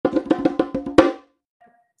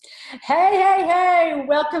Hey, hey, hey,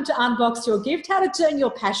 welcome to Unbox Your Gift, how to turn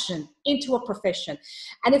your passion into a profession.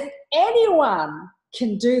 And if anyone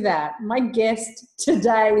can do that, my guest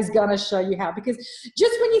today is going to show you how. Because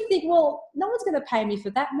just when you think, well, no one's going to pay me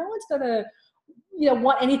for that, no one's going to,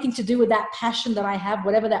 want anything to do with that passion that I have,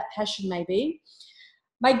 whatever that passion may be.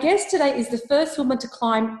 My guest today is the first woman to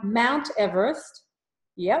climb Mount Everest.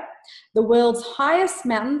 Yep, the world's highest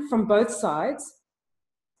mountain from both sides.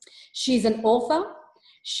 She's an author.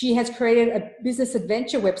 She has created a business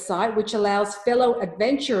adventure website which allows fellow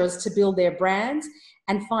adventurers to build their brands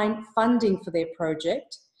and find funding for their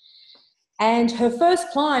project. And her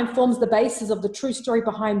first climb forms the basis of the true story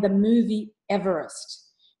behind the movie Everest.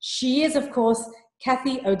 She is, of course,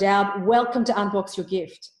 Cathy O'Dowd. Welcome to Unbox Your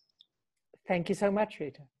Gift. Thank you so much,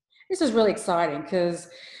 Rita. This is really exciting because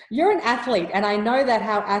you're an athlete, and I know that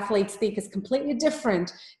how athletes think is completely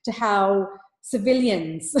different to how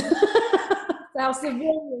civilians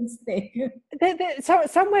think. So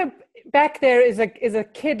somewhere back there is a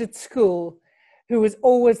kid at school who was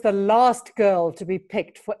always the last girl to be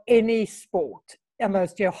picked for any sport, and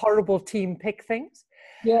those horrible team pick things.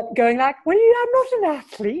 Yeah. Going like, well, I'm not an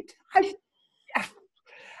athlete. And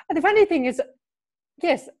the funny thing is,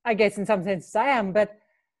 yes, I guess in some senses I am, but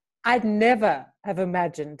I'd never have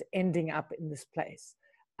imagined ending up in this place.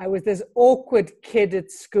 I was this awkward kid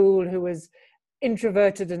at school who was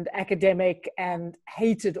introverted and academic and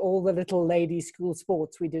hated all the little lady school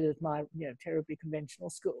sports we did at my terribly conventional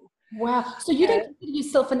school. Wow. So you don't consider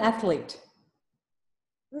yourself an athlete?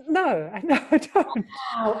 No, I don't.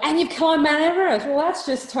 Wow. And you've climbed Mount Everest. Well, that's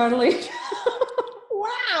just totally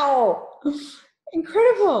wow.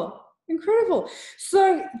 Incredible.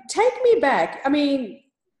 So take me back. I mean,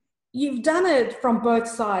 you've done it from both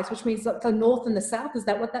sides, which means the north and the south. Is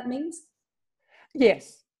that what that means?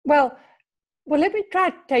 Yes. Well, let me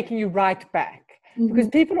try taking you right back, because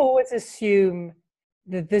people always assume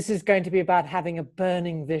that this is going to be about having a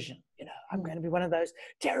burning vision. I'm going to be one of those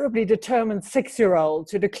terribly determined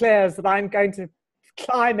 6-year-olds who declares that I'm going to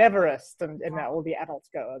climb Everest, and all the adults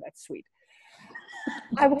go, oh, that's sweet.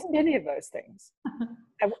 I wasn't any of those things.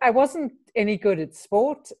 I wasn't any good at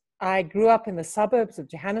sport. I grew up in the suburbs of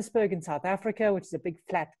Johannesburg in South Africa, which is a big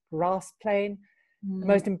flat grass plain. The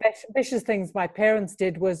most ambitious things my parents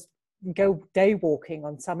did was go day walking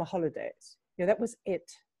on summer holidays. That was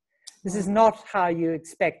it. This is not how you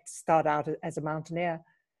expect to start out as a mountaineer.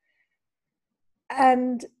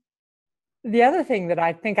 And the other thing that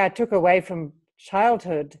I think I took away from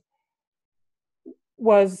childhood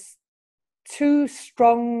was two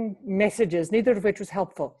strong messages, neither of which was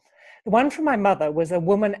helpful. The one from my mother was a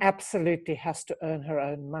woman absolutely has to earn her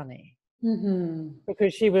own money,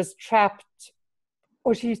 because she was trapped,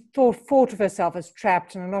 or she thought of herself as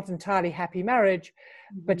trapped in a not entirely happy marriage,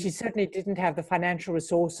 but she certainly didn't have the financial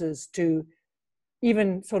resources to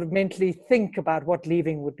even sort of mentally think about what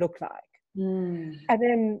leaving would look like. And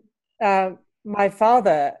then my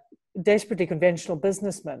father, desperately conventional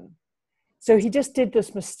businessman, so he just did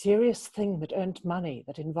this mysterious thing that earned money,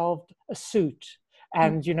 that involved a suit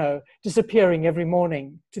and, disappearing every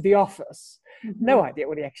morning to the office. No idea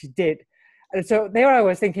what he actually did. And so there I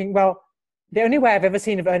was thinking, well, the only way I've ever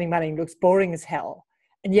seen of earning money looks boring as hell.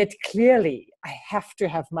 And yet clearly I have to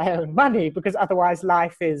have my own money, because otherwise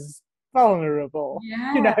life is vulnerable.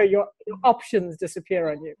 Yeah. Your options disappear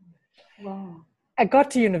on you. Wow. I got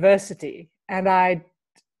to university and I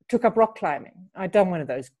took up rock climbing. I'd done one of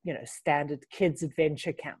those, standard kids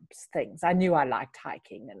adventure camps things. I knew I liked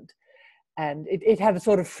hiking, and it had a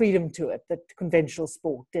sort of freedom to it that conventional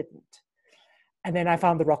sport didn't. And then I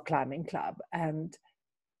found the rock climbing club, and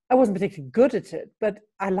I wasn't particularly good at it, but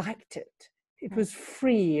I liked it. It was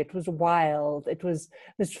free, it was wild, it was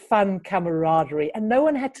this fun camaraderie, and no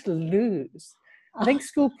one had to lose. I think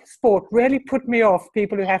school sport really put me off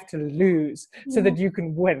people who have to lose so that you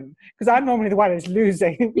can win, because I'm normally the one who's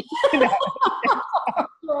losing.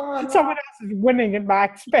 Someone else is winning at my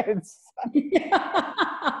expense.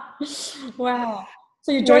 Wow.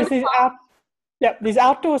 So you joined these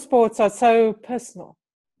outdoor sports are so personal.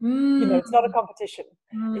 It's not a competition.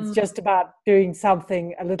 It's just about doing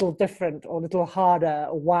something a little different or a little harder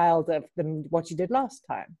or wilder than what you did last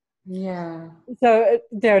time. Yeah. So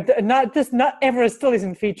not Everest still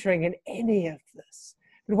isn't featuring in any of this.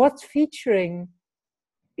 But what's featuring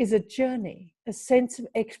is a journey, a sense of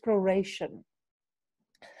exploration.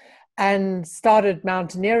 And started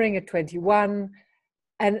mountaineering at 21.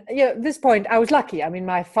 And at this point, I was lucky. I mean,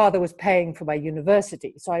 my father was paying for my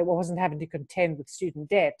university, so I wasn't having to contend with student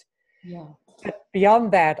debt. Yeah. But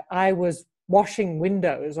beyond that, I was washing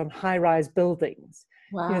windows on high-rise buildings.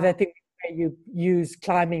 Wow. That thing where you use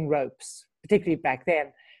climbing ropes, particularly back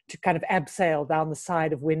then, to kind of abseil down the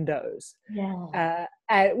side of windows, Yeah.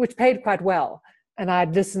 which paid quite well. And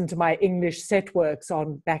I'd listened to my English set works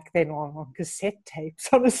back then on cassette tapes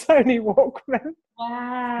on a Sony Walkman.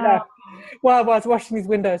 Wow. While I was washing these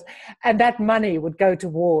windows. And that money would go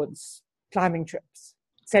towards climbing trips,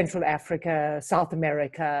 Central Africa, South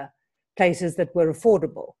America, places that were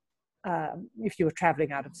affordable if you were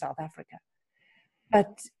traveling out of South Africa.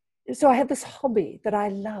 But so I had this hobby that I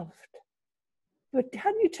loved. But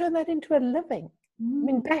how do you turn that into a living? I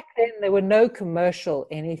mean, back then there were no commercial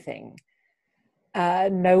anything.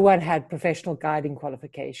 No one had professional guiding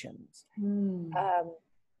qualifications. And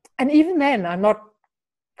even then, I'm not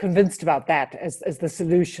convinced about that as the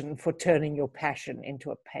solution for turning your passion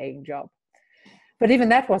into a paying job. But even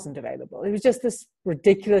that wasn't available. It was just this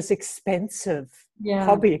ridiculous, expensive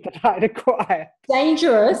hobby that I'd acquired.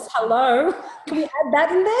 Dangerous. Hello. Can we add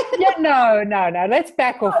that in there? Yeah, no. Let's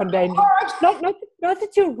back off on danger. Not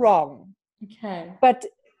that you're wrong. Okay. But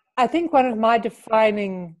I think one of my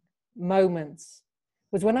defining moments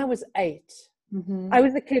was when I was 8. I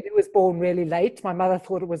was the kid who was born really late. My mother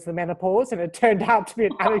thought it was the menopause, and it turned out to be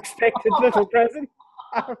an unexpected little present.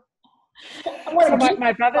 So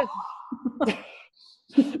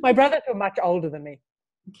my brothers were much older than me.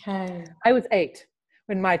 Okay. I was 8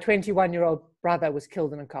 when my 21-year-old brother was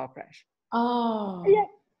killed in a car crash. Oh. Yeah.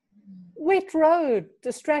 Wet road,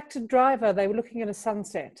 distracted driver. They were looking at a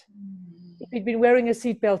sunset. If he'd been wearing a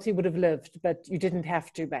seatbelt, he would have lived, but you didn't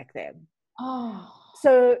have to back then. Oh.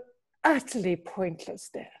 So utterly pointless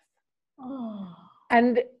death. Oh.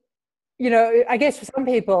 And, I guess for some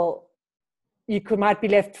people, might be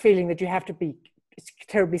left feeling that you have to be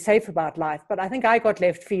terribly safe about life. But I think I got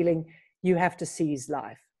left feeling you have to seize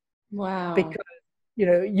life. Wow. Because,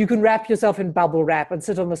 you can wrap yourself in bubble wrap and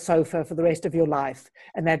sit on the sofa for the rest of your life.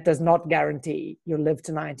 And that does not guarantee you'll live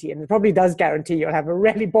to 90. And it probably does guarantee you'll have a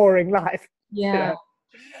really boring life. Yeah.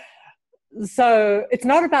 So it's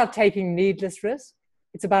not about taking needless risk.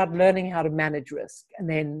 It's about learning how to manage risk and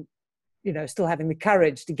then, still having the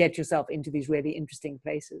courage to get yourself into these really interesting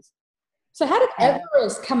places. So how did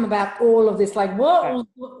Everest come about all of this? Like,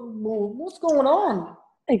 what's going on?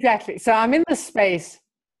 Exactly. So I'm in this space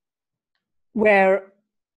where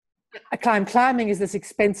climbing is this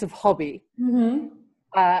expensive hobby,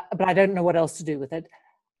 but I don't know what else to do with it.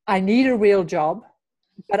 I need a real job,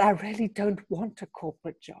 but I really don't want a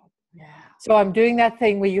corporate job. Yeah. So I'm doing that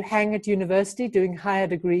thing where you hang at university doing higher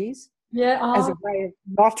degrees as a way of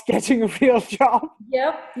not getting a real job.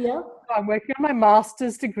 Yep. So I'm working on my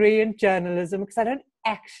master's degree in journalism because I don't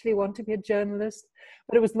actually want to be a journalist,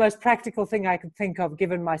 but it was the most practical thing I could think of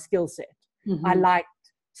given my skill set. I liked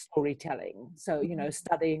storytelling. So,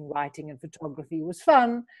 studying writing and photography was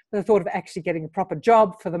fun, but the thought of actually getting a proper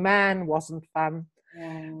job for the man wasn't fun.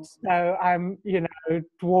 So I'm,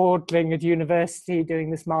 dawdling at university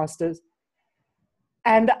doing this master's.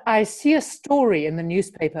 And I see a story in the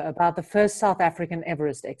newspaper about the first South African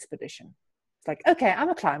Everest expedition. It's like, okay, I'm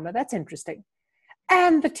a climber. That's interesting.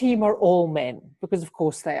 And the team are all men, because of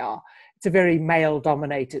course they are. It's a very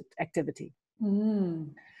male-dominated activity.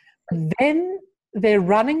 Then they're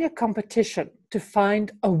running a competition to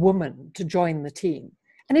find a woman to join the team.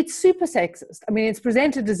 And it's super sexist. I mean, it's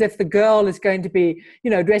presented as if the girl is going to be,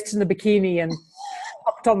 dressed in a bikini and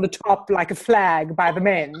popped on the top like a flag by the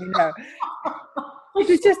men,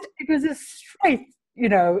 It was a straight,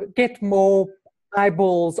 get more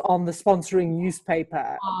eyeballs on the sponsoring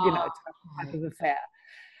newspaper, type of affair.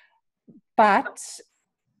 But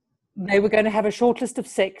they were going to have a short list of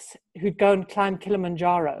 6 who'd go and climb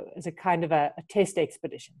Kilimanjaro as a kind of a test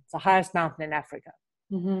expedition. It's the highest mountain in Africa.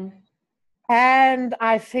 And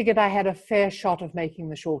I figured I had a fair shot of making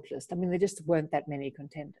the shortlist. I mean, there just weren't that many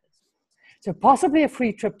contenders. So possibly a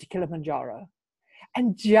free trip to Kilimanjaro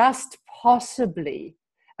and just possibly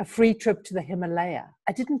a free trip to the Himalaya.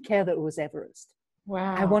 I didn't care that it was Everest.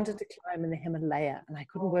 Wow. I wanted to climb in the Himalaya and I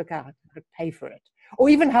couldn't work out how to pay for it or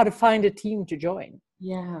even how to find a team to join.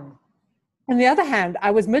 Yeah. On the other hand,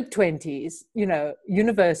 I was mid-20s,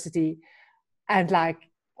 university, and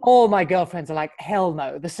all my girlfriends are like, hell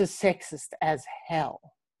no, this is sexist as hell.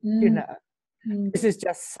 This is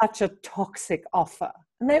just such a toxic offer.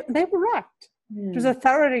 And they were right. It was a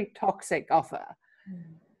thoroughly toxic offer.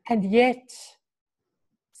 And yet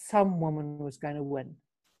some woman was going to win.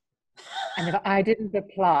 And if I didn't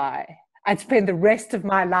apply, I'd spend the rest of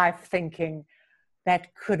my life thinking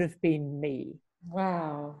that could have been me.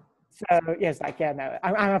 Wow. So yes,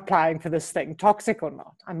 I'm applying for this thing, toxic or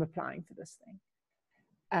not, I'm applying for this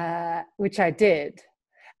thing, which I did.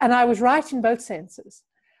 And I was right in both senses.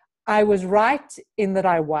 I was right in that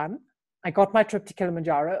I won. I got my trip to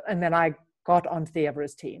Kilimanjaro and then I got onto the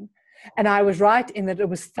Everest team. And I was right in that it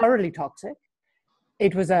was thoroughly toxic.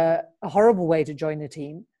 It was a horrible way to join a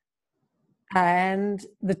team. And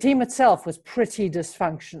the team itself was pretty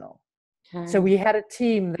dysfunctional. Okay. So we had a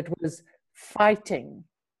team that was fighting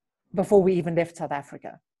before we even left South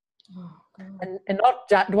Africa. Oh, and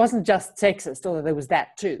it wasn't just sexist, although there was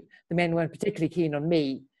that too. The men weren't particularly keen on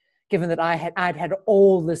me, given that I'd had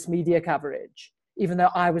all this media coverage, even though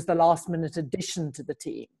I was the last minute addition to the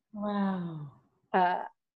team. Wow.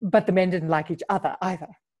 But the men didn't like each other either.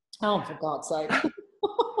 Oh, for God's sake.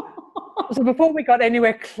 So before we got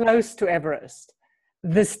anywhere close to Everest,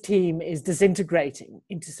 this team is disintegrating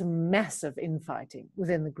into some massive infighting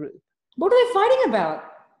within the group. What are they fighting about?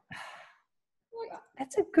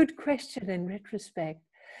 That's a good question in retrospect.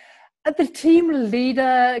 The team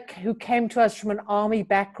leader, who came to us from an army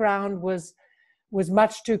background, was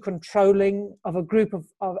much too controlling of a group of,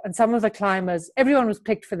 and some of the climbers, everyone was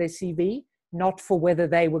picked for their CV, not for whether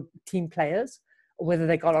they were team players or whether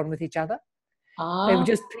they got on with each other. They were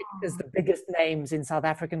just picked as the biggest names in South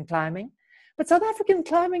African climbing. But South African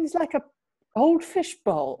climbing is like a old fish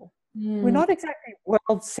bowl. We're not exactly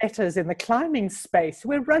world setters in the climbing space.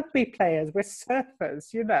 We're rugby players. We're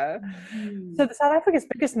surfers, you know. So the South Africa's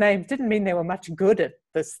biggest names didn't mean they were much good at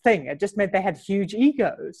this thing. It just meant they had huge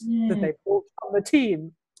egos that they brought on the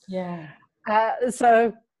team. Yeah.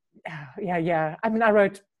 So, yeah. I mean, I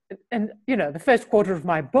wrote, and, you know, the first quarter of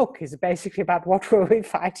my book is basically about what were we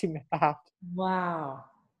fighting about. Wow.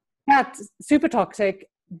 But super toxic,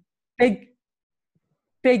 big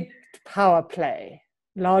power play,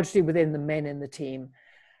 largely within the men in the team.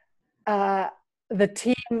 The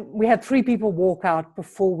team, we had 3 people walk out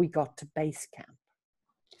before we got to base camp.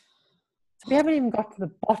 So we haven't even got to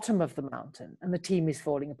the bottom of the mountain and the team is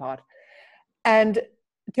falling apart. And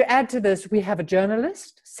to add to this, we have a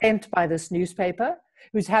journalist sent by this newspaper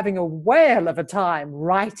who's having a whale of a time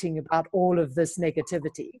writing about all of this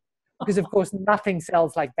negativity. Because, of course, nothing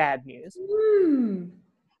sells like bad news.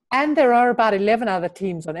 And there are about 11 other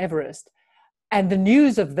teams on Everest. And the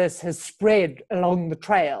news of this has spread along the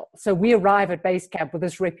trail. So we arrive at base camp with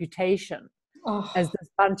this reputation as this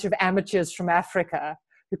bunch of amateurs from Africa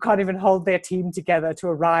who can't even hold their team together to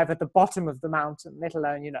arrive at the bottom of the mountain, let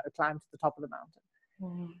alone, you know, climb to the top of the mountain.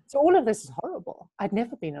 So all of this is horrible. I'd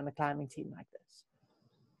never been on a climbing team like this.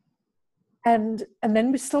 And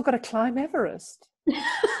then we've still got to climb Everest. Big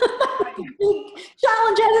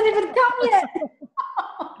challenge hasn't even come yet.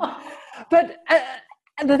 But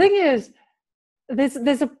the thing is,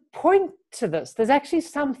 there's a point to this. There's actually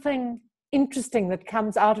something interesting that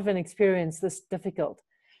comes out of an experience this difficult.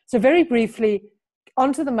 So very briefly,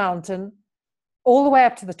 onto the mountain, all the way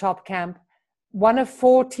up to the top camp, one of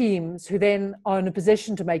 4 teams who then are in a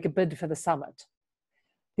position to make a bid for the summit.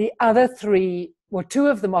 The other 3, well, 2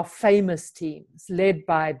 of them are famous teams led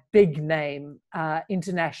by big name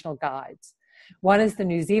international guides. One is the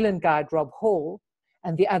New Zealand guide, Rob Hall,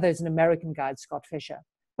 and the other is an American guide, Scott Fisher.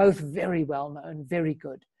 Both very well known, very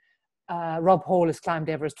good. Rob Hall has climbed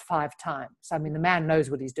Everest 5 times. I mean, the man knows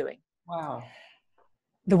what he's doing. Wow.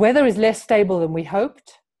 The weather is less stable than we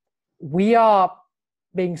hoped. We are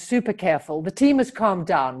being super careful. The team has calmed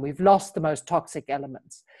down. We've lost the most toxic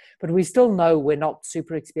elements, but we still know we're not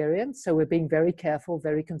super experienced. So we're being very careful,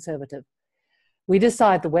 very conservative. We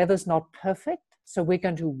decide the weather's not perfect, so we're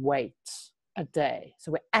going to wait a day.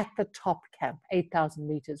 So we're at the top camp, 8,000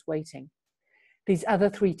 meters waiting. These other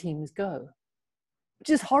 3 teams go, which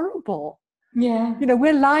is horrible. Yeah. You know,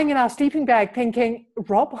 we're lying in our sleeping bag thinking,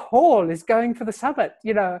 Rob Hall is going for the summit.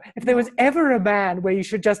 You know, if there was ever a man where you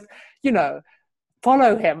should just, you know,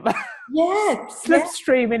 follow him. Yes.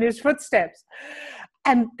 Slipstream in his footsteps.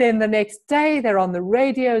 And then the next day, they're on the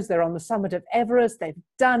radios, they're on the summit of Everest, they've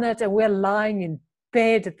done it, and we're lying in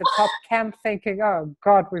bed at the top camp thinking, oh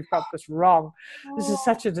God, we've got this wrong. This is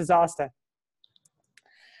such a disaster.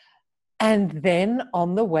 And then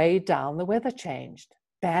on the way down, the weather changed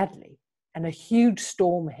badly and a huge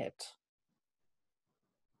storm hit.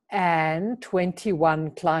 And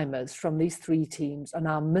 21 climbers from these 3 teams are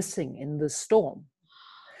now missing in the storm.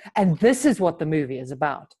 And this is what the movie is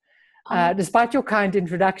about. Despite your kind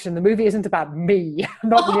introduction, the movie isn't about me,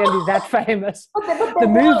 not nearly that famous. The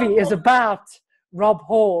movie is about Rob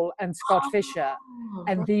Hall and Scott Fisher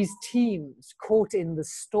and these teams caught in the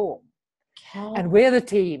storm. And we're the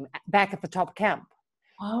team back at the top camp,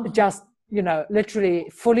 just, you know, literally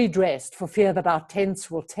fully dressed for fear that our tents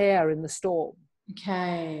will tear in the storm.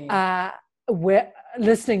 Okay. We're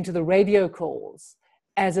listening to the radio calls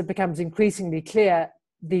as it becomes increasingly clear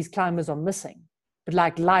these climbers are missing, but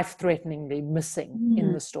like life-threateningly missing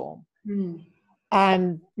in the storm.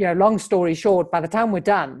 And, you know, long story short, by the time we're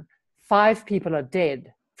done, 5 people are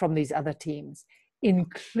dead from these other teams,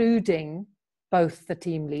 including both the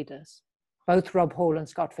team leaders. Both Rob Hall and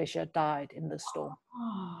Scott Fisher died in this storm.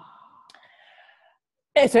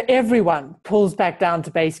 So everyone pulls back down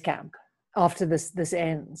to base camp after this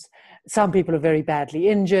ends. Some people are very badly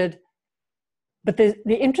injured. But the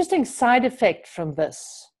interesting side effect from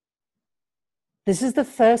this is the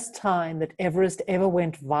first time that Everest ever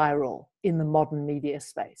went viral in the modern media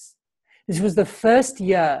space. This was the first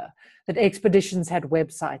year that expeditions had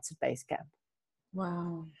websites at base camp.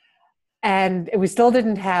 Wow. And we still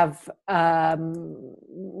didn't have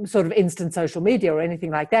sort of instant social media or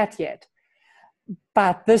anything like that yet.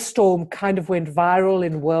 But this storm kind of went viral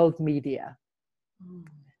in world media.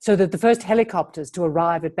 So that the first helicopters to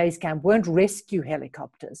arrive at base camp weren't rescue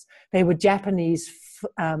helicopters. They were Japanese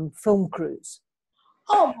film crews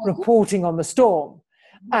reporting on the storm,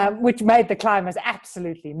 which made the climbers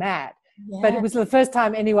absolutely mad. Yeah. But it was the first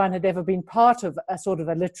time anyone had ever been part of a sort of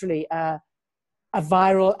literally a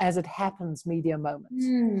viral as it happens media moment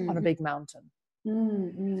on a big mountain.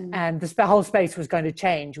 And the whole space was going to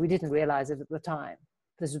change. We didn't realize it at the time.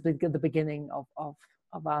 This was the beginning of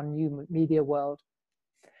our new media world.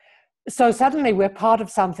 So suddenly we're part of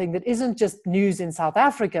something that isn't just news in South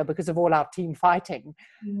Africa because of all our team fighting.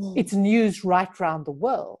 It's news right around the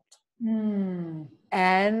world.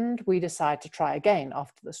 And we decide to try again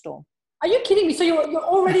after the storm. Are you kidding me? So you're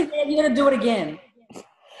already there, you're going to do it again?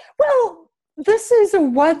 Well, this is a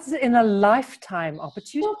once in a lifetime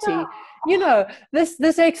opportunity. You know,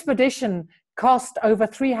 this expedition cost over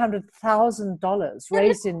 $300,000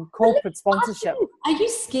 raised in corporate sponsorship. Are you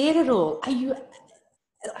scared at all? Is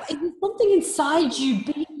there something inside you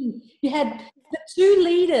you had the 2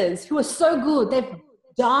 leaders who are so good, they've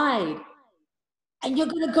died, and you're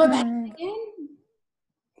going to go back again?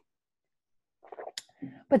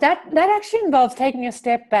 But that actually involves taking a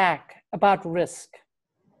step back about risk.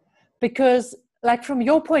 Because, like, from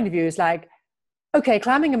your point of view, it's like, okay,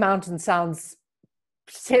 climbing a mountain sounds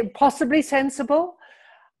possibly sensible,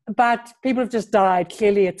 but people have just died.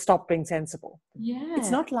 Clearly, it stopped being sensible. Yeah.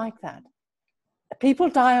 It's not like that. People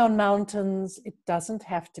die on mountains. It doesn't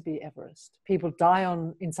have to be Everest. People die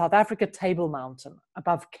in South Africa, Table Mountain,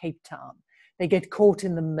 above Cape Town. They get caught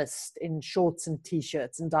in the mist in shorts and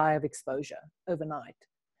T-shirts and die of exposure overnight.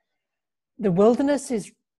 The wilderness is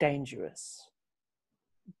dangerous,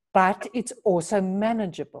 but it's also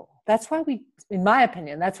manageable. That's why in my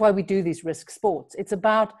opinion, that's why we do these risk sports. It's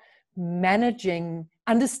about understanding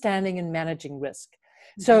and managing risk.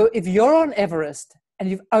 So if you're on Everest and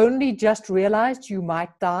you've only just realized you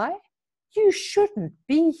might die, you shouldn't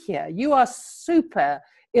be here. You are super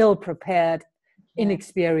ill-prepared,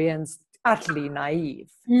 inexperienced, utterly naive.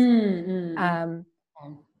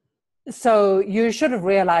 So you should have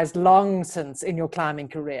realized long since in your climbing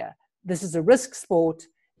career, this is a risk sport.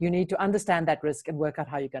 You need to understand that risk and work out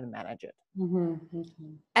how you're going to manage it.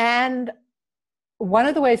 And one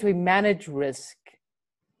of the ways we manage risk,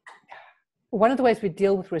 one of the ways we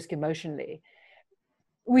deal with risk emotionally,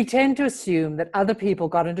 we tend to assume that other people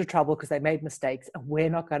got into trouble because they made mistakes and we're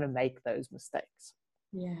not going to make those mistakes.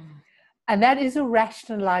 Yeah. And that is a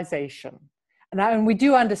rationalization. And we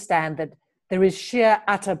do understand that there is sheer,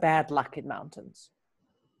 utter bad luck in mountains.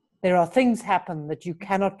 There are things happen that you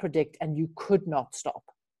cannot predict and you could not stop.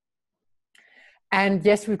 And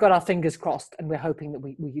yes, we've got our fingers crossed and we're hoping that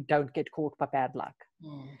we don't get caught by bad luck.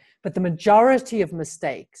 But the majority of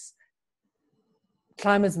mistakes,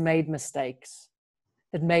 climbers made mistakes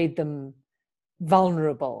that made them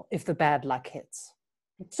vulnerable if the bad luck hits.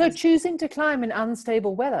 So choosing to climb in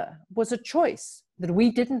unstable weather was a choice that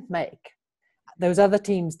we didn't make. Those other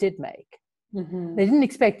teams did make. They didn't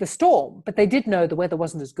expect the storm, but they did know the weather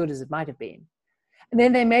wasn't as good as it might have been. And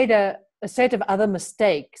then they made a set of other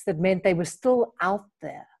mistakes that meant they were still out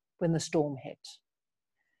there when the storm hit.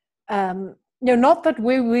 Not that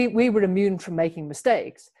we were immune from making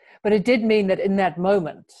mistakes, but it did mean that in that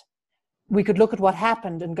moment, we could look at what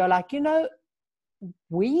happened and go like,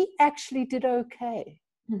 we actually did okay.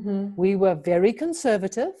 We were very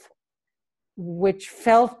conservative, which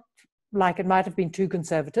felt like it might have been too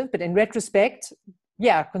conservative, but in retrospect,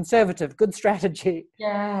 conservative, good strategy.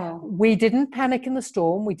 Yeah. We didn't panic in the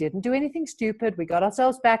storm. We didn't do anything stupid. We got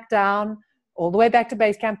ourselves back down, all the way back to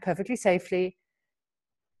base camp perfectly safely.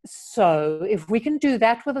 So if we can do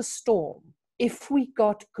that with a storm, if we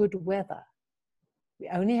got good weather, we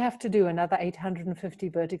only have to do another 850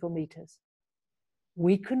 vertical meters.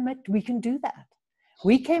 We can do that.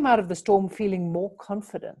 We came out of the storm feeling more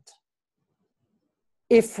confident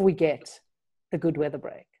if we get the good weather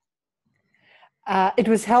break. It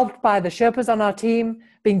was helped by the Sherpas on our team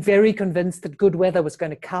being very convinced that good weather was going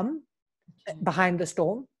to come behind the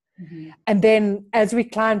storm. And then as we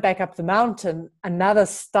climbed back up the mountain, another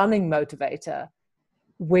stunning motivator,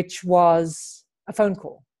 which was a phone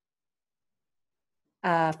call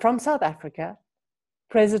from South Africa,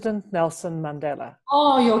 President Nelson Mandela.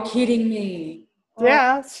 Oh, you're kidding me. Oh.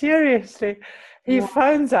 Yeah, seriously. He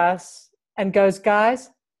phones us and goes, guys,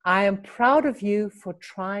 I am proud of you for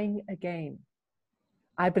trying again.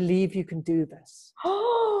 I believe you can do this.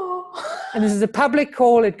 And this is a public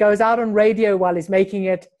call. It goes out on radio while he's making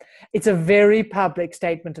it. It's a very public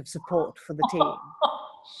statement of support for the team.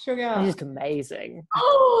 Sugar. It's just amazing.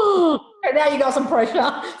 And now you got some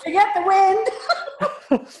pressure. Forget the wind.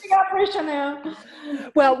 You got pressure now.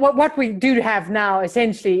 Well, what we do have now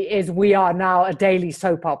essentially is we are now a daily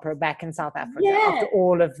soap opera back in South Africa after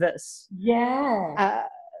all of this. Yeah.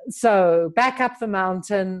 So back up the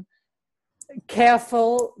mountain,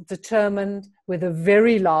 careful, determined, with the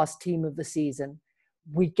very last team of the season.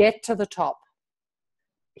 We get to the top.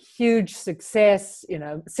 Huge success,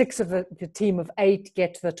 6 of the team of 8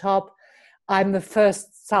 get to the top. I'm the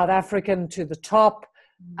first South African to the top,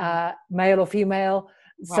 male or female.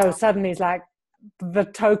 Wow. So suddenly it's like the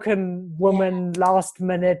token woman last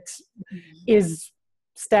minute is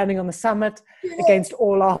standing on the summit against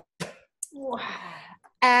all odds. Wow.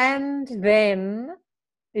 And then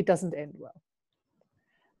it doesn't end well.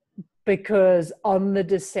 Because on the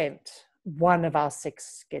descent, one of our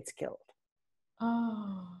 6 gets killed.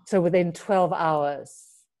 Oh. So within 12 hours,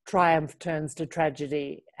 triumph turns to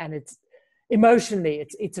tragedy, and it's emotionally,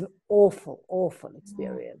 it's an awful, awful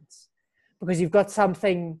experience because you've got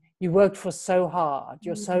something you worked for so hard,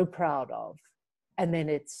 you're so proud of, and then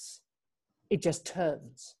it just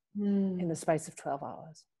turns in the space of 12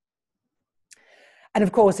 hours. And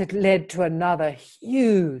of course, it led to another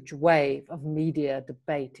huge wave of media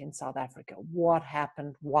debate in South Africa. What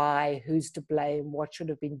happened? Why? Who's to blame? What should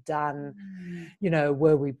have been done?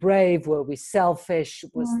 Were we brave? Were we selfish?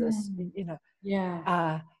 Was this,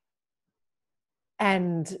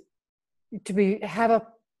 and to have a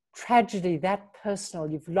tragedy that personal,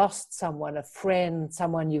 you've lost someone, a friend,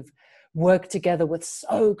 someone you've worked together with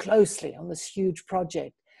so closely on this huge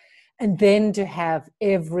project. And then to have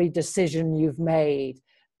every decision you've made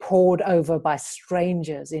poured over by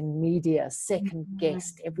strangers in media,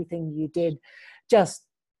 second-guessed everything you did, just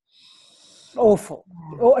awful,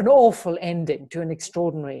 an awful ending to an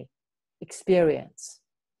extraordinary experience.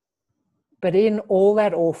 But in all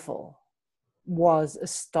that awful was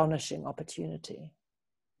astonishing opportunity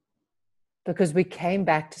because we came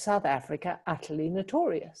back to South Africa utterly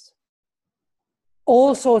notorious.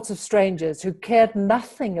 All sorts of strangers who cared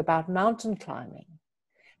nothing about mountain climbing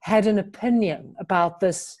had an opinion about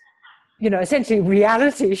this, essentially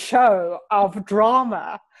reality show of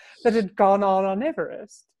drama that had gone on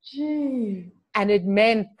Everest. Gee. And it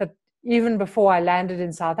meant that even before I landed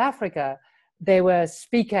in South Africa, there were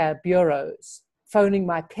speaker bureaus phoning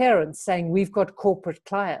my parents saying, we've got corporate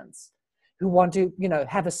clients who want to,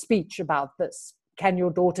 have a speech about this. Can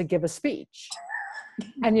your daughter give a speech?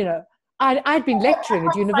 And, I'd been lecturing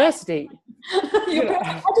at university.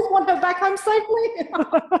 I just want her back home safely.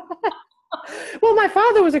 Well, my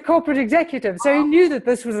father was a corporate executive, so he knew that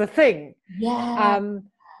this was a thing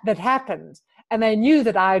that happened. And they knew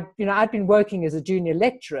that I'd been working as a junior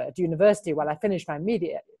lecturer at university while I finished my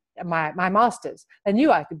my master's. They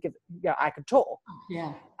knew I could talk.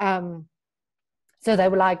 Yeah. So they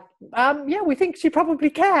were like, we think she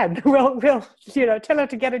probably can. We'll tell her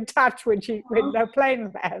to get in touch when her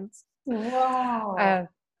plane lands. Wow.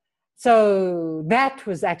 So that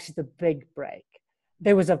was actually the big break.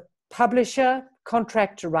 There was a publisher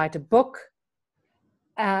contract to write a book.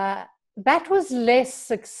 That was less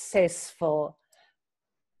successful.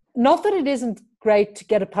 Not that it isn't great to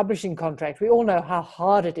get a publishing contract. We all know how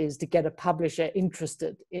hard it is to get a publisher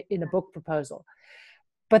interested in a book proposal.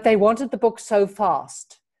 But they wanted the book so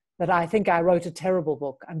fast that I think I wrote a terrible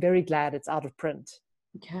book. I'm very glad it's out of print.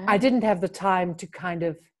 Okay. I didn't have the time to kind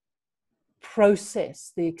of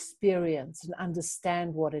process the experience and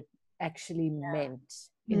understand what it actually meant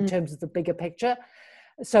in terms of the bigger picture.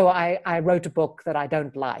 So I wrote a book that I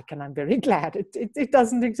don't like, and I'm very glad it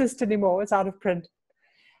doesn't exist anymore. It's out of print.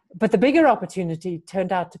 But the bigger opportunity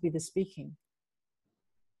turned out to be the speaking.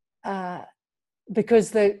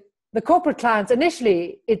 Because the corporate clients,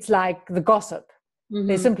 initially, it's like the gossip. Mm-hmm.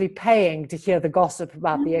 They're simply paying to hear the gossip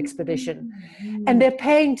about the expedition. Mm-hmm. And they're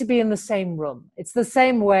paying to be in the same room. It's the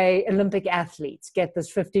same way Olympic athletes get this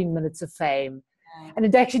 15 minutes of fame. Yeah. And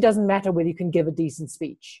it actually doesn't matter whether you can give a decent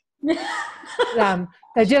speech.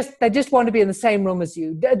 They just want to be in the same room as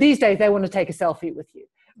you. These days, they want to take a selfie with you.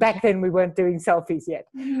 Back then, we weren't doing selfies yet.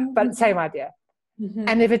 Mm-hmm. But same idea.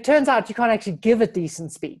 And if it turns out you can't actually give a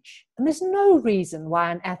decent speech, and there's no reason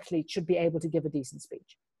why an athlete should be able to give a decent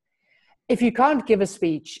speech. If you can't give a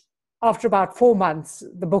speech, after about 4 months,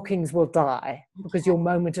 the bookings will die because your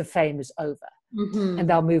moment of fame is over, and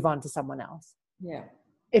they'll move on to someone else. Yeah.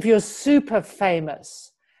 If you're super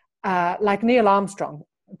famous, like Neil Armstrong,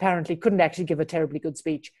 apparently couldn't actually give a terribly good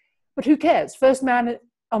speech, but who cares? First man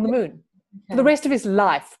on the moon. For the rest of his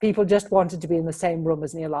life, people just wanted to be in the same room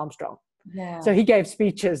as Neil Armstrong. Yeah. So he gave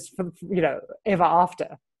speeches for, ever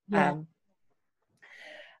after. Yeah.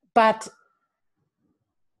 But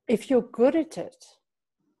if you're good at it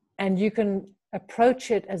and you can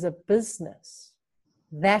approach it as a business,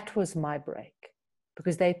 that was my break,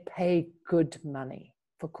 because they pay good money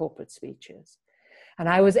for corporate speeches. And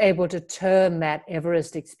I was able to turn that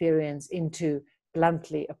Everest experience into,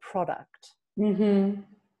 bluntly, a product.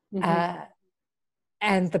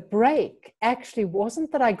 And the break actually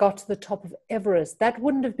wasn't that I got to the top of Everest. That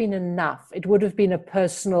wouldn't have been enough. It would have been a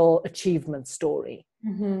personal achievement story.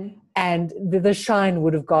 And the shine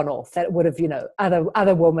would have gone off. That would have,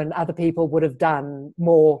 other women, other people would have done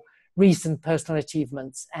more recent personal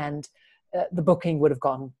achievements, and the booking would have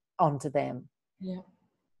gone on to them. Yeah.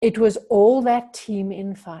 It was all that team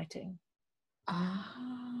infighting.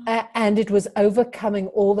 And it was overcoming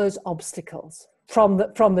all those obstacles from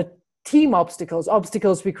the team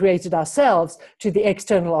obstacles we created ourselves, to the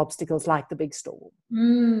external obstacles like the big storm.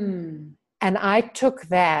 And I took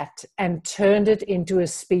that and turned it into a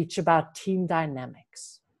speech about team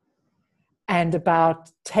dynamics and about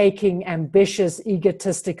taking ambitious,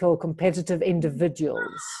 egotistical, competitive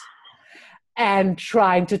individuals and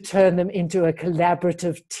trying to turn them into a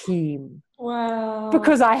collaborative team. Wow.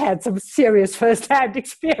 Because I had some serious first-hand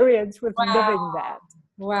experience with living that.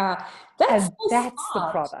 Wow. That's the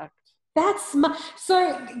product. That's smart.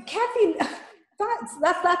 So, Kathy,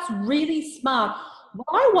 that's really smart. What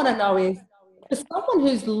I want to know is, for someone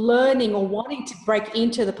who's learning or wanting to break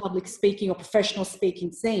into the public speaking or professional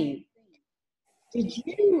speaking scene, did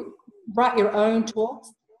you write your own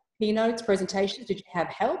talks, keynotes, presentations? Did you have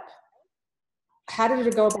help? How did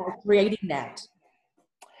it go about creating that?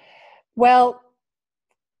 Well,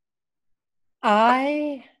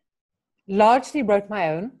 I largely wrote my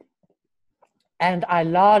own, and I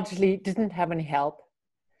largely didn't have any help.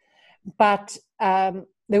 But there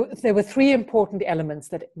were 3 important elements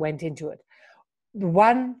that went into it.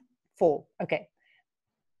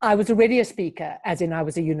 I was already a speaker, as in I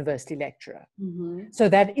was a university lecturer. So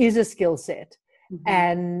that is a skill set.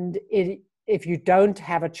 And if you don't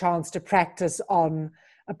have a chance to practice on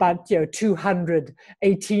about 200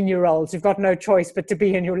 18-year-olds, you've got no choice but to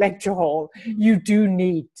be in your lecture hall. You do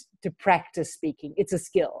need to practice speaking. It's a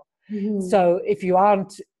skill. So if you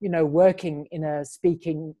aren't working in a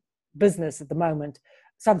speaking business at the moment,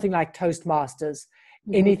 something like Toastmasters,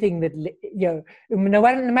 anything that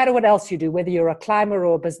no matter what else you do, whether you're a climber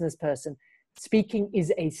or a business person, speaking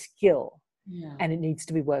is a skill, and it needs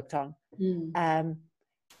to be worked on.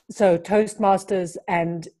 So Toastmasters,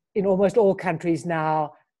 and in almost all countries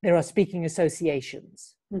now, there are speaking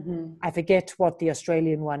associations. I forget what the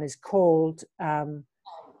Australian one is called.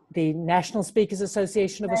 The National Speakers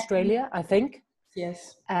Association of Australia, I think.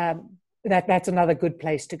 Yes. That's another good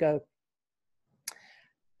place to go.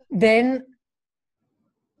 Then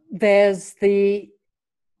there's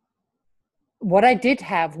what I did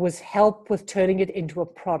have was help with turning it into a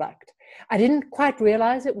product. I didn't quite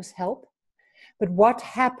realize it was help, but what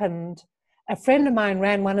happened, a friend of mine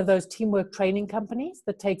ran one of those teamwork training companies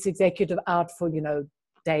that takes executive out for,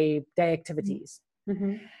 day activities.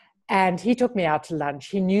 And he took me out to lunch.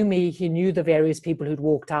 He knew me. He knew the various people who'd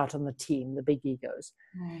walked out on the team, the big egos.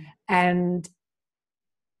 And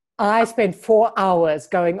I spent 4 hours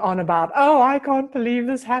going on about, I can't believe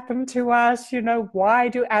this happened to us. Why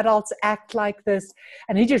do adults act like this?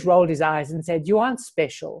 And he just rolled his eyes and said, you aren't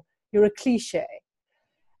special. You're a cliche.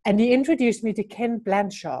 And he introduced me to Ken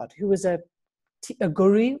Blanchard, who was a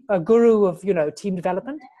guru of, team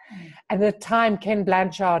development. And at the time, Ken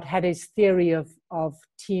Blanchard had his theory of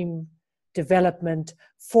team development: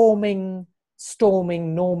 forming,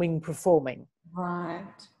 storming, norming, performing. Right.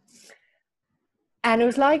 And it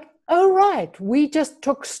was like, oh, right, we just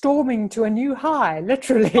took storming to a new high,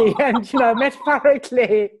 literally, and,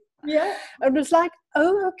 metaphorically. Yeah. And it was like,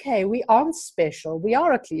 oh, okay, we aren't special. We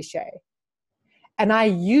are a cliche. And I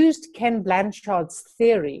used Ken Blanchard's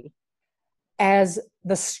theory as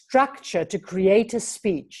the structure to create a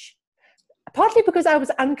speech, partly because I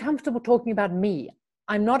was uncomfortable talking about me.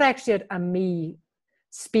 I'm not actually a me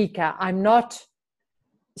speaker. I'm not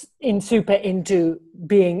super into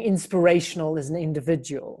being inspirational as an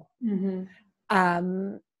individual.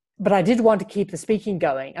 but I did want to keep the speaking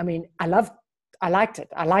going. I mean, I liked it.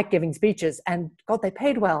 I like giving speeches, and God, they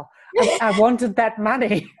paid well. I wanted that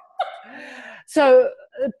money. So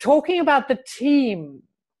talking about the team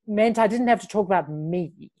meant I didn't have to talk about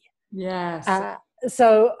me. Yes.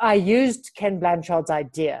 So I used Ken Blanchard's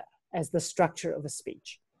idea as the structure of a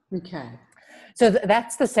speech. Okay. So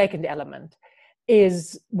that's the second element,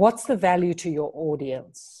 is what's the value to your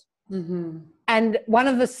audience? Mm-hmm. And one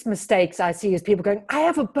of the mistakes I see is people going, I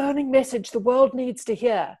have a burning message the world needs to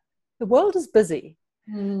hear. The world is busy.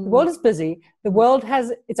 The world is busy. The world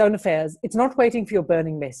has its own affairs. It's not waiting for your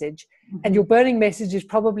burning message. And your burning message is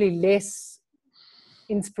probably less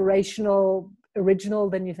inspirational, original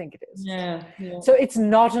than you think it is. Yeah. So it's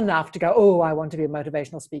not enough to go, oh, I want to be a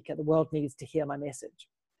motivational speaker. The world needs to hear my message.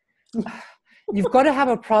 You've got to have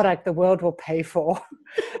a product the world will pay for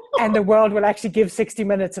and the world will actually give 60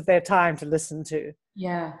 minutes of their time to listen to.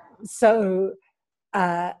 Yeah. So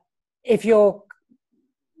if you're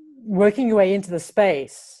working your way into the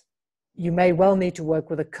space, you may well need to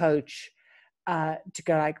work with a coach to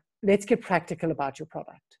go like, let's get practical about your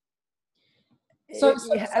product. So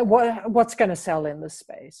what's going to sell in this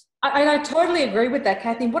space? I totally agree with that,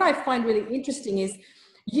 Kathy. What I find really interesting is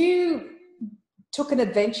you took an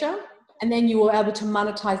adventure and then you were able to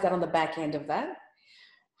monetize that on the back end of that.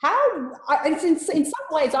 In some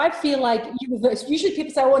ways, I feel like you reverse. Usually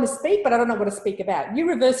people say, I want to speak, but I don't know what to speak about. You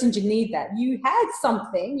reverse engineered that. You had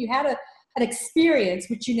something, you had an experience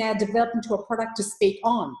which you now developed into a product to speak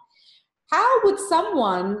on. How would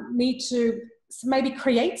someone need to maybe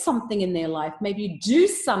create something in their life, maybe do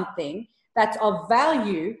something that's of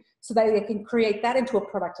value so that they can create that into a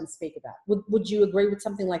product and speak about? Would you agree with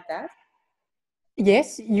something like that?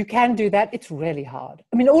 Yes, you can do that. It's really hard.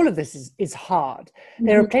 I mean, all of this is hard. Mm-hmm.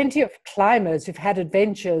 There are plenty of climbers who've had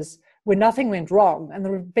adventures where nothing went wrong, and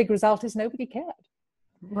the big result is nobody cared.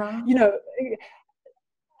 Right. You know,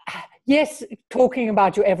 yes, talking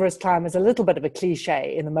about your Everest climb is a little bit of a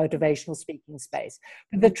cliche in the motivational speaking space.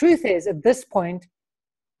 But the truth is, at this point,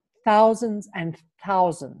 thousands and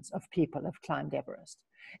thousands of people have climbed Everest.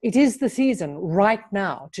 It is the season right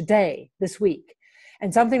now, today, this week.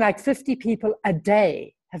 And something like 50 people a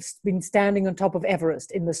day have been standing on top of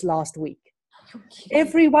Everest in this last week. Okay.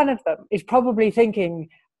 Every one of them is probably thinking,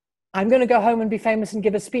 I'm going to go home and be famous and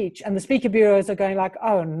give a speech. And the speaker bureaus are going like,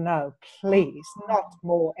 oh no, please, not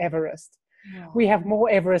more Everest. No. We have more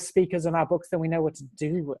Everest speakers in our books than we know what to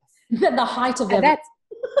do with. The height of Everest.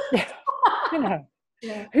 You know,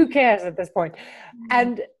 yeah. Who cares at this point?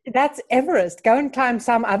 And that's Everest. Go and climb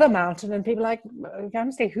some other mountain and people are like,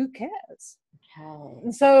 honestly, who cares? Okay.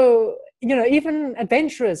 And so, you know, even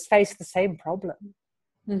adventurers face the same problem.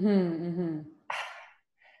 Mm-hmm, mm-hmm.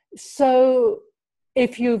 So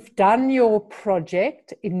if you've done your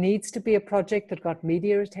project, it needs to be a project that got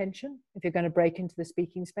media attention if you're going to break into the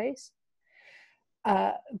speaking space.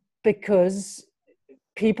 Because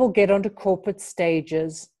people get onto corporate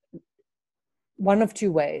stages one of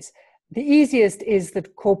two ways. The easiest is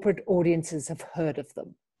that corporate audiences have heard of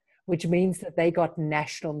them, which means that they got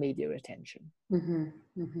national media attention. Mm-hmm,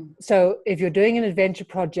 mm-hmm. So if you're doing an adventure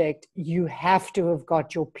project, you have to have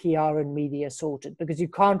got your PR and media sorted, because you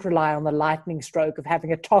can't rely on the lightning stroke of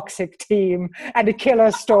having a toxic team and a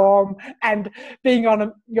killer storm and being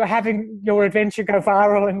you're having your adventure go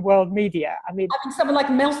viral in world media. I mean, having someone like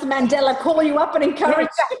Nelson Mandela call you up and encourage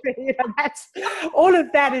you. You know, that's all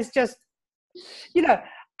of that is just, you know,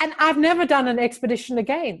 and I've never done an expedition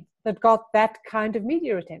again that got that kind of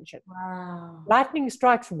media attention. Wow. Lightning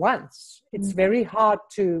strikes once. It's very hard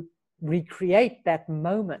to recreate that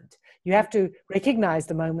moment. You have to recognize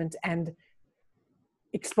the moment and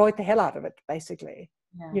exploit the hell out of it, basically.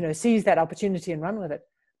 Yeah. You know, seize that opportunity and run with it.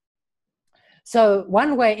 So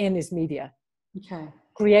one way in is media. Okay.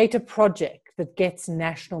 Create a project that gets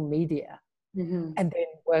national media, and then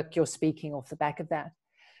work your speaking off the back of that.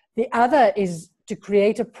 The other is to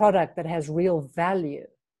create a product that has real value.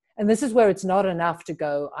 And this is where it's not enough to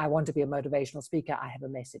go, I want to be a motivational speaker, I have a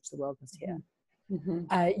message the world must hear.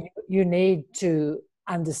 Mm-hmm. You need to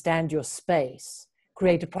understand your space,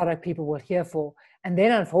 create a product people will hear for, and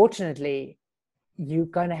then unfortunately, you're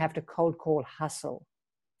going to have to cold call hustle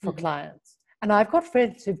for clients. And I've got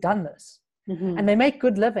friends who've done this, and they make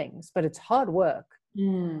good livings, but it's hard work.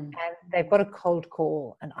 And they've got a cold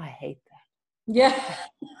call, and I hate that. Yeah.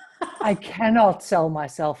 I cannot sell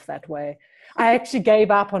myself that way. I actually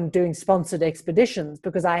gave up on doing sponsored expeditions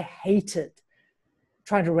because I hated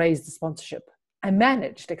trying to raise the sponsorship. I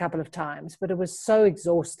managed a couple of times, but it was so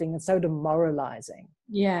exhausting and so demoralizing.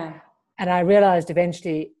 Yeah. And I realized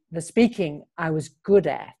eventually the speaking I was good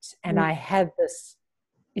at, and I had this,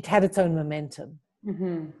 it had its own momentum.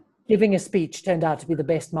 giving a speech turned out to be the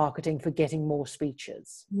best marketing for getting more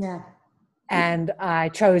speeches. Yeah. And I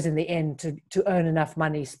chose in the end to earn enough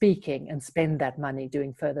money speaking and spend that money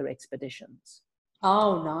doing further expeditions.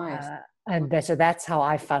 Oh, nice. So that's how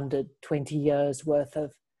I funded 20 years worth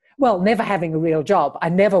of, well, never having a real job. I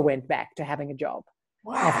never went back to having a job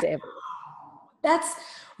after Everest. That's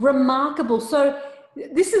remarkable. So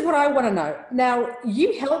this is what I want to know. Now,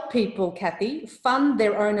 you help people, Kathy, fund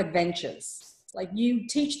their own adventures. Like you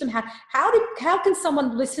teach them how can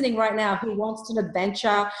someone listening right now who wants an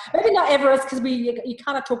adventure, maybe not Everest, because you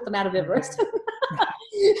kind of talk them out of Everest.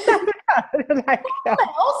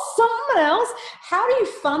 Someone else, how do you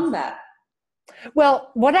fund that?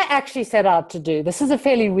 Well, what I actually set out to do, this is a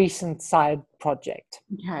fairly recent side project.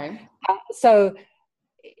 Okay. So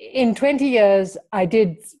in 20 years, I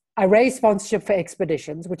raised sponsorship for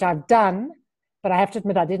expeditions, which I've done, but I have to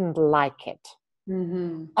admit I didn't like it.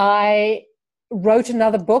 Mm-hmm. I wrote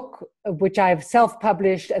another book, which I've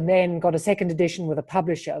self-published and then got a second edition with a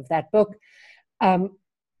publisher of that book.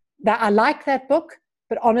 I like that book,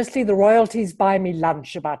 but honestly, the royalties buy me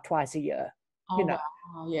lunch about twice a year. Wow.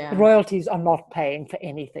 Yeah. The royalties are not paying for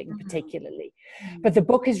anything particularly. Mm-hmm. But the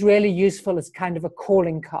book is really useful as kind of a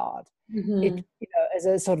calling card. Mm-hmm. As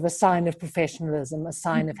a sort of a sign of professionalism, a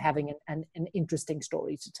sign of having an interesting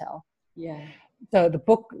story to tell. Yeah. So the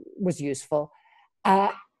book was useful.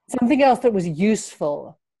 Something else that was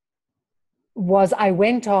useful was I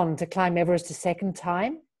went on to climb Everest a second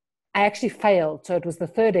time. I actually failed. So it was the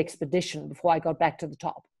third expedition before I got back to the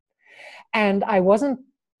top. And I wasn't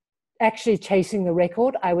actually chasing the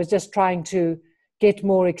record. I was just trying to get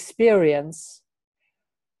more experience.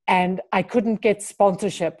 And I couldn't get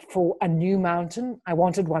sponsorship for a new mountain. I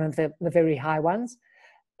wanted one of the very high ones.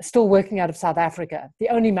 Still working out of South Africa. The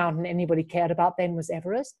only mountain anybody cared about then was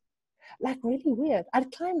Everest. Like, really weird.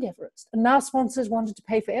 I'd climbed Everest. And now sponsors wanted to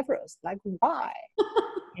pay for Everest. Like, why?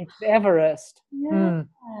 It's Everest. Yeah.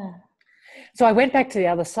 So I went back to the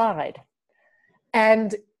other side.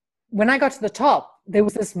 And when I got to the top, there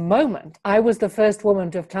was this moment. I was the first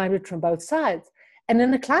woman to have climbed it from both sides. And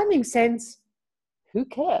in the climbing sense, who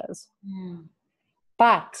cares?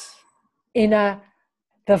 But in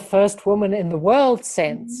the first woman in the world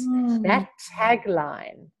sense, that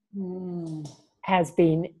tagline has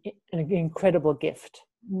been an incredible gift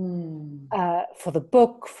for the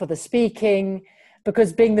book, for the speaking,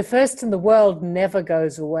 because being the first in the world never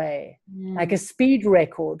goes away. Like a speed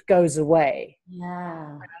record goes away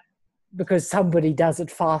because somebody does it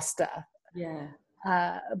faster.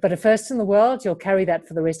 But a first in the world, you'll carry that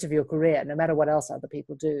for the rest of your career, no matter what else other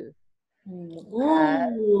people do.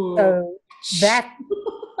 So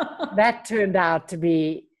that turned out to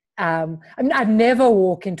be, I'd never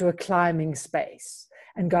walk into a climbing space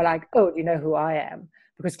and go like, oh, do you know who I am?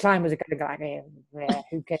 Because climbers are going to go like, yeah,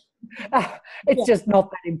 who cares? It's just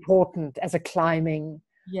not that important as a climbing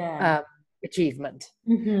achievement.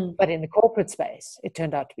 But in the corporate space, it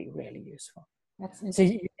turned out to be really useful. So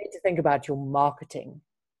you need to think about your marketing.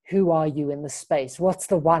 Who are you in the space? What's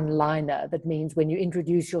the one-liner that means when you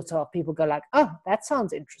introduce yourself, people go like, oh, that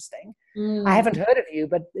sounds interesting. I haven't heard of you,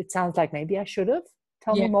 but it sounds like maybe I should have.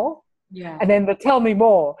 Tell me more. And then the tell me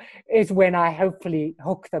more is when I hopefully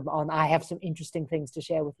hook them on, I have some interesting things to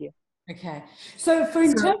share with you. Okay. So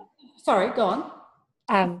sorry, go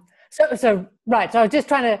on. So I was just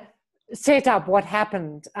trying to set up what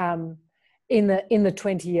happened in the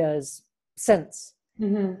 20 years since.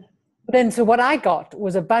 Then so what I got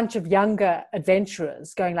was a bunch of younger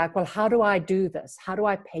adventurers going like, well, how do I do this? How do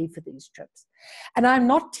I pay for these trips? And I'm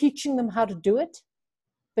not teaching them how to do it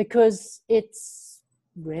because it's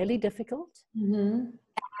really difficult.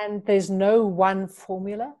 And there's no one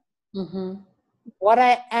formula. What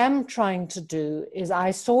I am trying to do is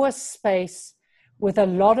I saw a space with a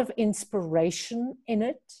lot of inspiration in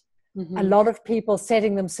it, a lot of people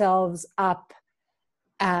setting themselves up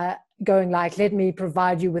going like, let me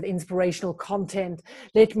provide you with inspirational content.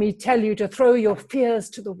 Let me tell you to throw your fears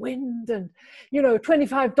to the wind and,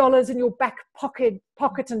 $25 in your back pocket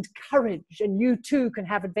and courage. And you too can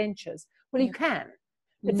have adventures. Well, you can.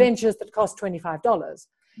 Adventures that cost $25.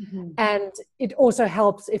 And it also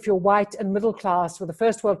helps if you're white and middle class with a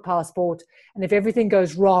first world passport. And if everything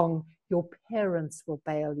goes wrong, your parents will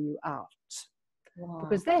bail you out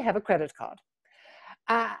because they have a credit card.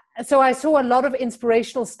 So I saw a lot of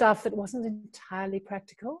inspirational stuff that wasn't entirely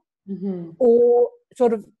practical or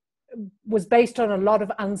sort of was based on a lot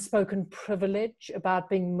of unspoken privilege about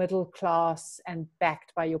being middle class and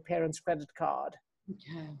backed by your parents' credit card.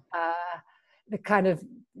 The kind of,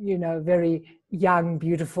 very young,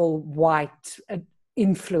 beautiful, white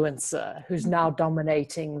influencer who's now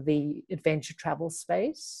dominating the adventure travel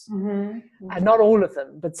space. Mm-hmm. And not all of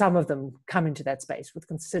them, but some of them come into that space with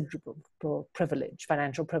considerable privilege,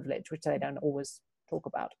 financial privilege, which they don't always talk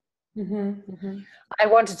about. Mm-hmm. Mm-hmm. I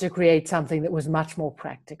wanted to create something that was much more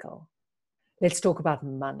practical. Let's talk about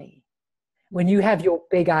money. When you have your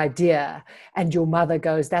big idea and your mother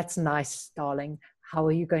goes, "That's nice, darling. How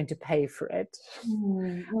are you going to pay for it?"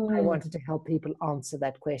 Mm-hmm. I wanted to help people answer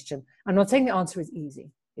that question. I'm not saying the answer is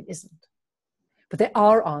easy. It isn't. But there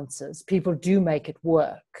are answers. People do make it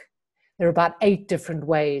work. There are about 8 different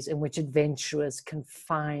ways in which adventurers can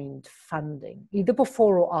find funding, either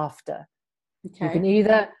before or after. Okay. You can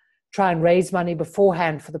either try and raise money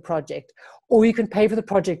beforehand for the project, or you can pay for the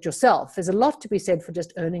project yourself. There's a lot to be said for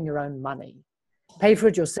just earning your own money. Pay for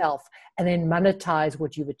it yourself and then monetize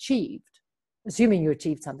what you've achieved, assuming you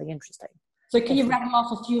achieved something interesting. So can you rattle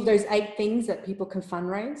off a few of those 8 things that people can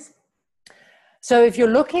fundraise? So if you're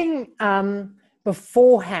looking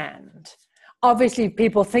beforehand, obviously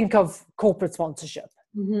people think of corporate sponsorship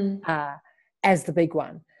as the big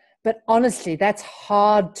one. But honestly, that's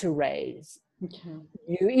hard to raise. Okay.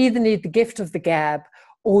 You either need the gift of the gab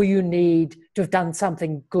or you need to have done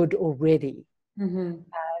something good already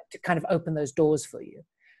to kind of open those doors for you.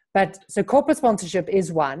 But so corporate sponsorship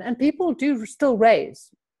is one, and people do still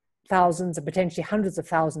raise thousands and potentially hundreds of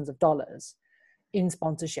thousands of dollars in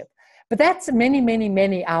sponsorship. But that's many, many,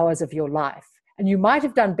 many hours of your life. And you might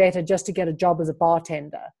have done better just to get a job as a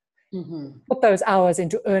bartender, put those hours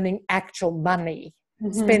into earning actual money,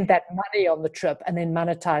 spend that money on the trip, and then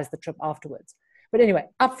monetize the trip afterwards. But anyway,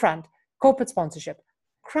 upfront, corporate sponsorship,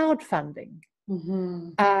 crowdfunding.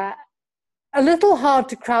 A little hard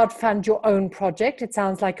to crowdfund your own project. It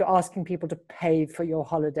sounds like you're asking people to pay for your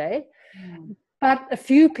holiday. But a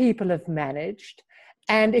few people have managed.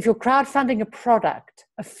 And if you're crowdfunding a product,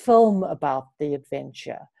 a film about the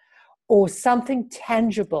adventure, or something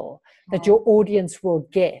tangible that your audience will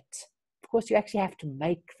get, of course, you actually have to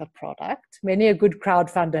make the product. Many a good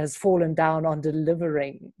crowdfunder has fallen down on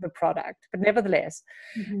delivering the product. But nevertheless,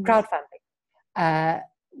 crowdfunding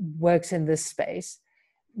works in this space.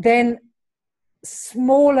 Then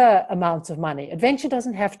smaller amounts of money. Adventure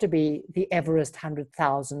doesn't have to be the Everest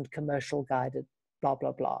 100,000 commercial guided, blah,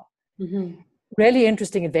 blah, blah. Really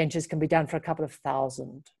interesting adventures can be done for a couple of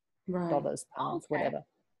 $1,000, pounds, whatever.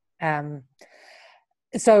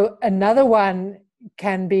 So another one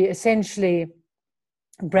can be essentially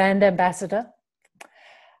brand ambassador.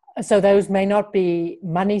 So those may not be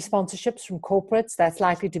money sponsorships from corporates. That's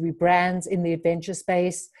likely to be brands in the adventure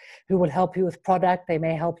space who will help you with product. They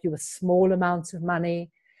may help you with small amounts of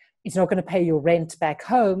money. It's not going to pay your rent back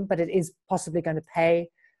home, but it is possibly going to pay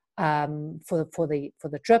for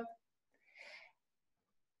the trip.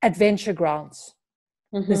 Adventure grants.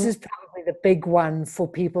 This is probably the big one for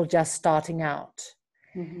people just starting out.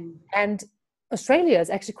 And Australia is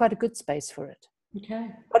actually quite a good space for it. Okay.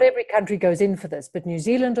 Not every country goes in for this, but New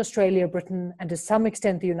Zealand, Australia, Britain, and to some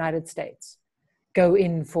extent the United States go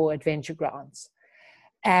in for adventure grants.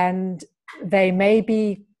 And they may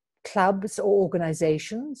be clubs or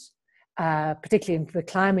organizations, particularly in the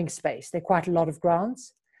climbing space. There are quite a lot of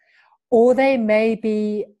grants. Or they may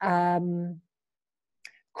be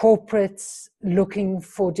corporates looking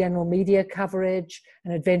for general media coverage.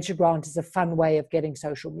 An adventure grant is a fun way of getting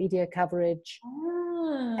social media coverage.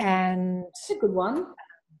 And that's a good one.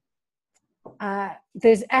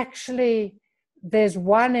 There's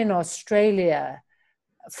one in Australia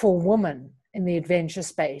for women in the adventure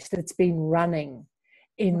space that's been running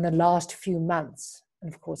in the last few months.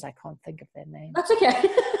 And of course, I can't think of their name. That's okay.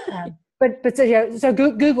 But so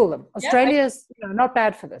Google them. Australia's not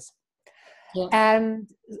bad for this. Yeah. And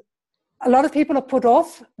a lot of people are put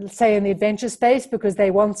off, say in the adventure space, because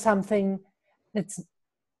they want something that's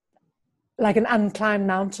like an unclimbed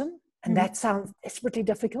mountain. And that sounds desperately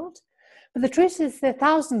difficult. But the truth is there are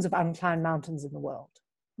thousands of unclimbed mountains in the world.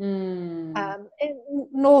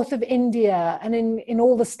 North of India and in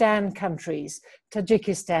all the Stan countries,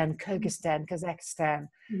 Tajikistan, Kyrgyzstan, Kazakhstan.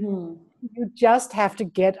 You just have to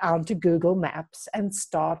get onto Google Maps and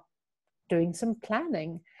start doing some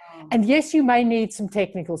planning. And yes, you may need some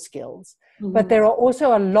technical skills, but there are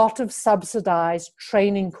also a lot of subsidized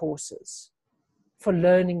training courses for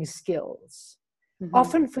learning skills,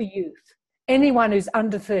 often for youth. Anyone who's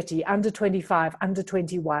under 30, under 25, under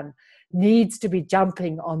 21 needs to be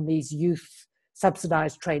jumping on these youth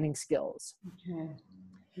subsidized training skills,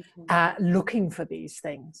 looking for these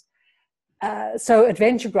things. So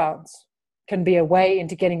adventure grants can be a way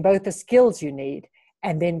into getting both the skills you need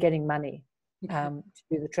and then getting money to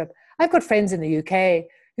do the trip. I've got friends in the UK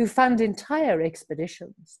who fund entire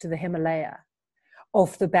expeditions to the Himalaya,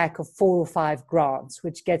 off the back of 4 or 5 grants,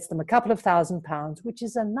 which gets them a couple of £1,000, which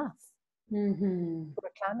is enough for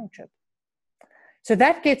a climbing trip. So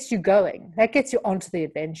that gets you going. That gets you onto the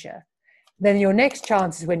adventure. Then your next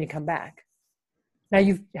chance is when you come back. Now,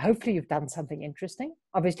 hopefully you've done something interesting.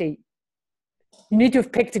 Obviously, you need to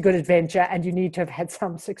have picked a good adventure, and you need to have had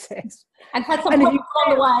some success. And had some problems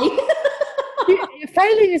on the way.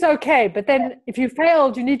 Failing is okay, but then if you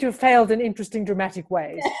failed, you need to have failed in interesting, dramatic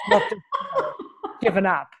ways, not to given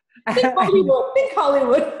up. Think Hollywood. Think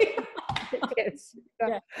Hollywood. Yes.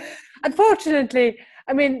 Yeah. Unfortunately,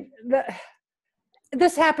 I mean,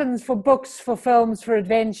 this happens for books, for films, for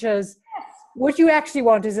adventures. Yes. What you actually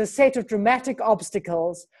want is a set of dramatic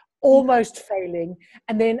obstacles, almost failing,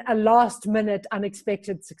 and then a last-minute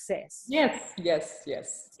unexpected success. Yes.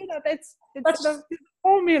 You know, it's the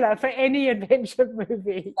formula for any adventure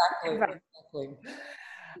movie. Exactly.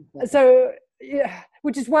 So, yeah,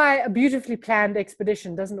 which is why a beautifully planned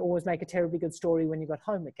expedition doesn't always make a terribly good story when you got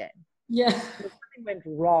home again. Yeah. If something went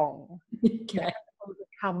wrong, you have to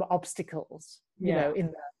overcome obstacles, you know,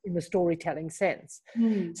 in the storytelling sense. So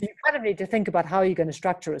you kind of need to think about how you're going to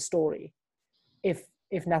structure a story if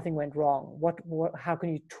nothing went wrong. What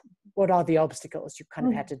are the obstacles you kind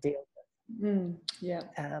of had to deal with?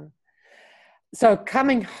 So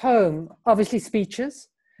coming home, obviously speeches,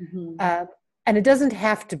 and it doesn't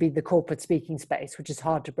have to be the corporate speaking space, which is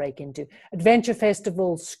hard to break into. Adventure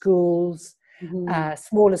festivals, schools,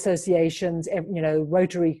 small associations, you know,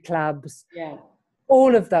 Rotary clubs,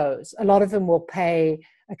 all of those. A lot of them will pay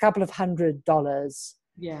a couple of $100.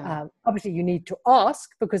 Obviously, you need to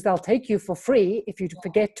ask, because they'll take you for free if you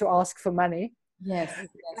forget to ask for money. Yes. You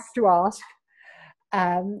have to ask.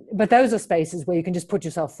 But those are spaces where you can just put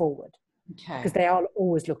yourself forward. Because they are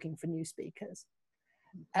always looking for new speakers.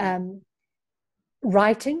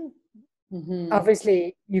 Writing,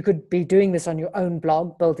 obviously you could be doing this on your own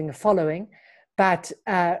blog, building a following, but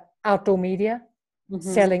outdoor media,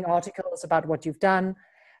 selling articles about what you've done,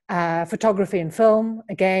 photography and film,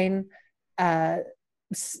 again,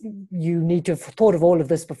 you need to have thought of all of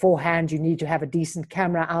this beforehand. You need to have a decent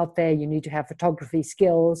camera out there. You need to have photography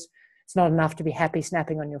skills. It's not enough to be happy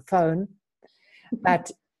snapping on your phone, but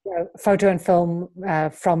photo and film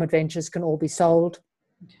from adventures can all be sold.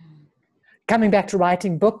 Coming back to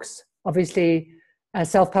writing books, obviously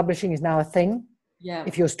self-publishing is now a thing.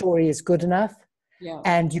 If your story is good enough,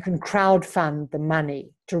 and you can crowdfund the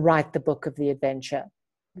money to write the book of the adventure.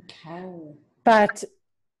 But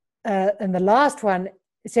and the last one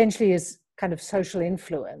essentially is kind of social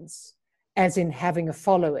influence, as in having a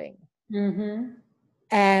following.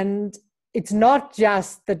 And it's not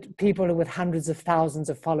just that people with hundreds of thousands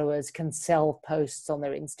of followers can sell posts on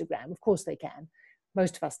their Instagram. Of course they can.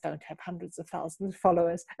 Most of us don't have hundreds of thousands of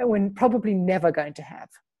followers, and we're probably never going to have.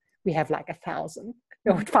 We have like 1,000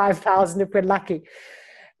 or 5,000 if we're lucky.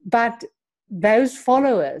 But those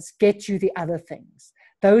followers get you the other things.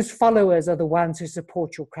 Those followers are the ones who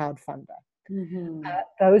support your crowdfunder.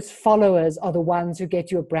 Those followers are the ones who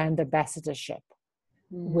get you a brand ambassadorship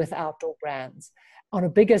with outdoor brands. On a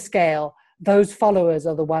bigger scale, those followers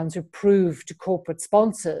are the ones who prove to corporate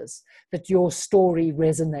sponsors that your story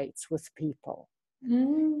resonates with people.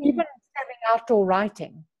 Even selling outdoor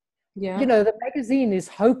writing. You know, the magazine is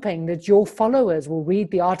hoping that your followers will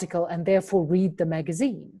read the article and therefore read the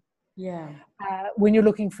magazine. When you're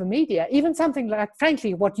looking for media, even something like,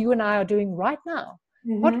 frankly, what you and I are doing right now,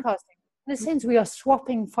 podcasting. In a sense, we are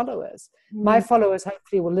swapping followers. My followers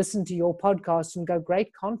hopefully will listen to your podcast and go,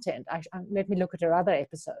 great content. Let me look at her other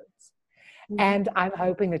episodes. And I'm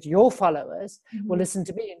hoping that your followers will listen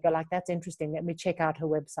to me and go like, that's interesting. Let me check out her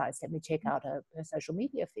websites. Let me check out her social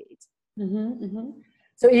media feeds.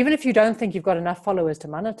 So even if you don't think you've got enough followers to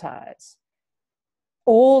monetize,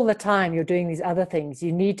 all the time you're doing these other things,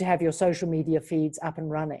 you need to have your social media feeds up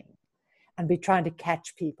and running and be trying to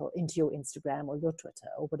catch people into your Instagram or your Twitter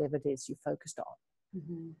or whatever it is you focused on.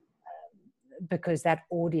 Because that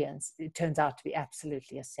audience, it turns out to be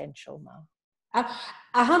absolutely essential now. I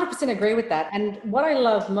 100% agree with that. And what I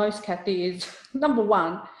love most, Kathy, is number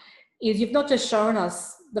one, is you've not just shown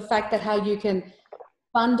us the fact that how you can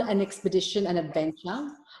fund an expedition, an adventure,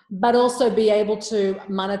 but also be able to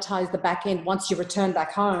monetize the back end once you return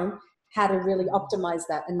back home, how to really optimize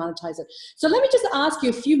that and monetize it. So let me just ask you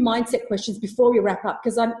a few mindset questions before we wrap up,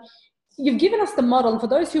 because you've given us the model. And for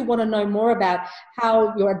those who want to know more about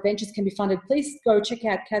how your adventures can be funded, please go check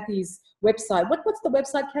out Kathy's website. What's the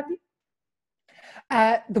website, Kathy?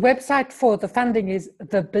 The website for the funding is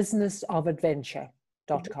thebusinessofadventure.com.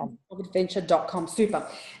 Adventure.com. Super.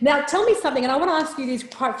 Now, tell me something, and I want to ask you these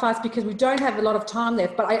quite fast because we don't have a lot of time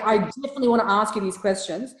left, but I definitely want to ask you these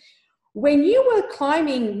questions. When you were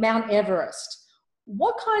climbing Mount Everest,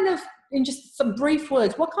 what kind of, in just some brief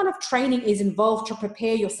words, what kind of training is involved to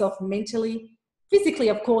prepare yourself mentally? Physically,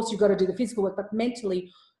 of course, you've got to do the physical work, but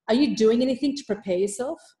mentally, are you doing anything to prepare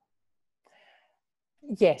yourself?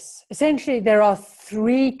 Yes. Essentially, there are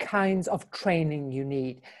three kinds of training you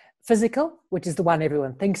need. Physical, which is the one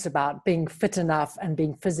everyone thinks about, being fit enough and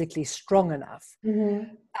being physically strong enough.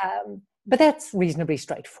 But that's reasonably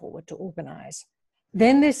straightforward to organize.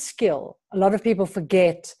 Then there's skill. A lot of people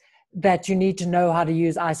forget that you need to know how to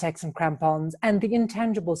use ice axe and crampons and the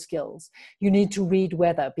intangible skills. You need to read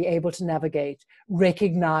weather, be able to navigate,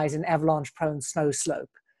 recognize an avalanche-prone snow slope.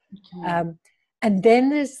 Okay. And then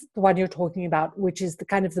there's the one you're talking about, which is the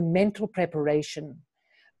kind of the mental preparation.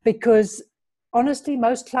 Because honestly,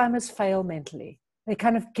 most climbers fail mentally. They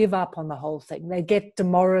kind of give up on the whole thing. They get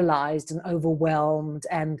demoralized and overwhelmed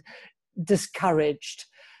and discouraged,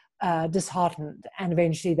 disheartened, and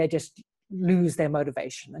eventually they just lose their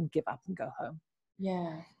motivation and give up and go home.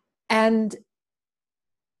 Yeah. And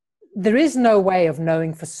there is no way of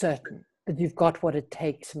knowing for certain that you've got what it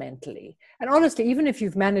takes mentally. And honestly, even if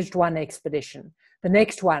you've managed one expedition, the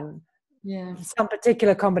next one, some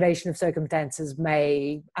particular combination of circumstances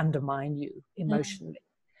may undermine you emotionally.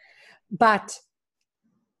 But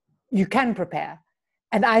you can prepare.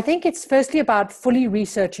 And I think it's firstly about fully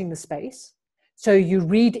researching the space. So you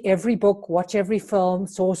read every book, watch every film,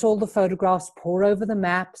 source all the photographs, pore over the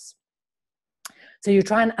maps. So you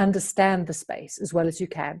try and understand the space as well as you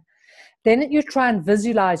can. Then you try and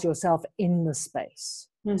visualize yourself in the space.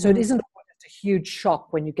 So it isn't a huge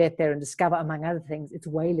shock when you get there and discover, among other things, it's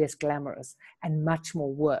way less glamorous and much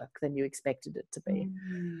more work than you expected it to be.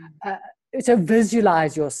 So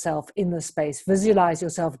visualize yourself in the space. Visualize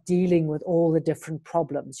yourself dealing with all the different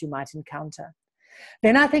problems you might encounter.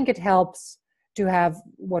 Then I think it helps to have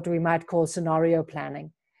what we might call scenario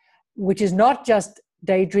planning, which is not just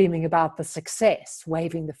daydreaming about the success,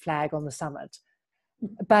 waving the flag on the summit,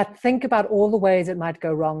 but think about all the ways it might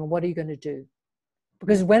go wrong and what are you going to do?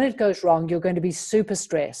 Because when it goes wrong, you're going to be super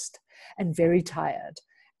stressed and very tired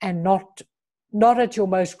and not at your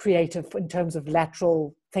most creative in terms of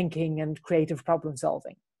lateral thinking and creative problem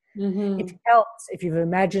solving. It helps if you've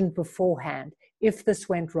imagined beforehand, if this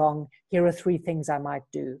went wrong, here are 3 things I might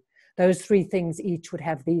do. Those 3 things each would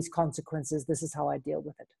have these consequences. This is how I deal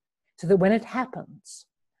with it. So that when it happens,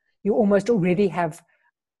 you almost already have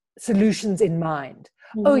solutions in mind.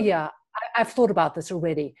 Oh yeah, I've thought about this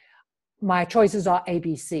already. My choices are A,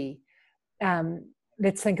 B, C.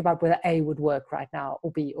 Let's think about whether A would work right now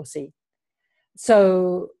or B or C.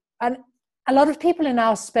 So, and a lot of people in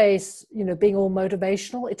our space, being all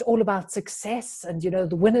motivational, it's all about success and,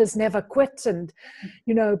 the winners never quit and,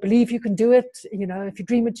 believe you can do it. If you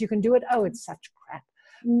dream it, you can do it. Oh, it's such crap.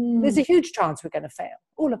 There's a huge chance we're going to fail,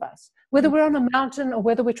 all of us, whether we're on a mountain or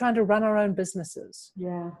whether we're trying to run our own businesses.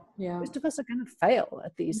 Yeah. Most of us are going to fail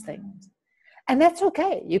at these things. And that's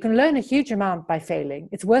okay. You can learn a huge amount by failing.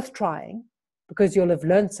 It's worth trying because you'll have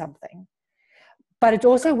learned something. But it's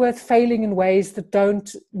also worth failing in ways that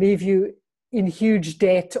don't leave you in huge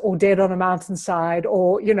debt or dead on a mountainside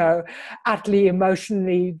or, utterly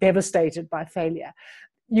emotionally devastated by failure.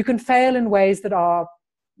 You can fail in ways that are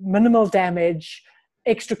minimal damage,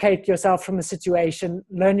 extricate yourself from the situation,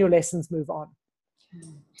 learn your lessons, move on.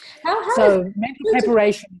 So mental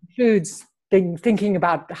preparation includes thinking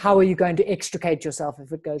about how are you going to extricate yourself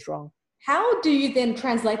if it goes wrong. How do you then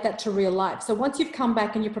translate that to real life? So once you've come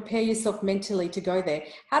back and you prepare yourself mentally to go there,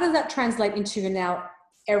 how does that translate into your now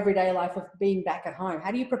everyday life of being back at home?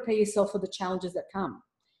 How do you prepare yourself for the challenges that come?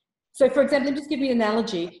 So for example, let me just give you an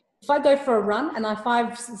analogy. If I go for a run and if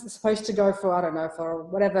I'm supposed to go for, I don't know, for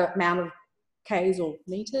whatever amount of Ks or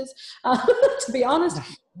meters, to be honest.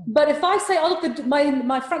 But if I say, oh, look,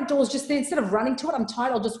 my front door is just there, instead of running to it, I'm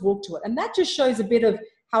tired, I'll just walk to it. And that just shows a bit of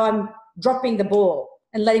how I'm dropping the ball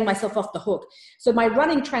and letting myself off the hook. So my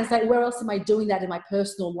running translate, where else am I doing that in my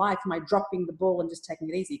personal life? Am I dropping the ball and just taking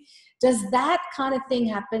it easy? Does that kind of thing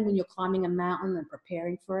happen when you're climbing a mountain and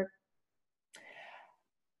preparing for it?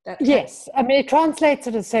 Yes. I mean, it translates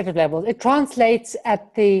at a set of levels. It translates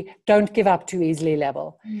at the don't give up too easily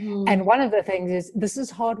level. And one of the things is this is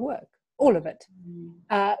hard work, all of it.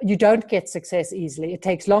 You don't get success easily. It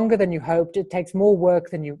takes longer than you hoped. It takes more work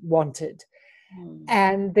than you wanted.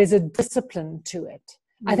 And there's a discipline to it.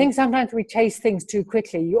 I think sometimes we chase things too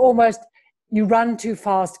quickly. You run too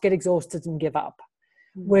fast, get exhausted and give up.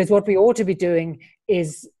 Whereas what we ought to be doing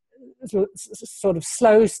is sort of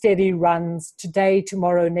slow, steady runs today,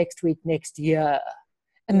 tomorrow, next week, next year.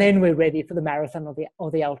 And then we're ready for the marathon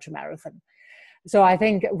or the ultra marathon. So I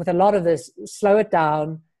think with a lot of this, slow it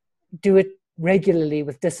down, do it regularly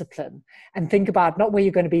with discipline, and think about not where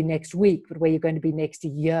you're going to be next week, but where you're going to be next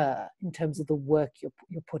year in terms of the work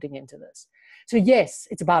you're putting into this. So yes,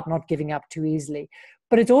 it's about not giving up too easily,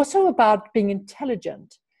 but it's also about being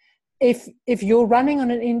intelligent. If you're running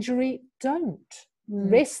on an injury, don't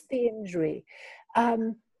rest the injury.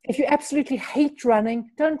 If you absolutely hate running,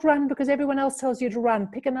 don't run because everyone else tells you to run.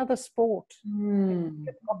 Pick another sport.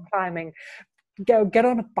 Rock climbing. Go get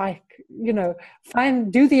on a bike.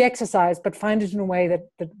 Do the exercise, but find it in a way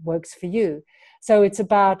that works for you. So it's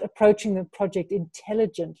about approaching the project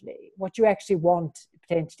intelligently. What you actually want,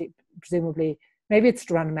 potentially, presumably, maybe it's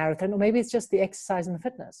to run a marathon, or maybe it's just the exercise and the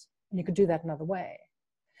fitness, and you could do that another way.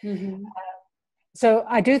 So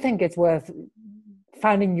I do think it's worth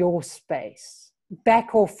finding your space.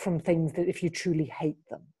 Back off from things that if you truly hate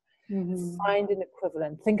them. Find an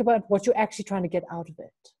equivalent. Think about what you're actually trying to get out of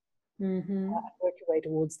it. Work your way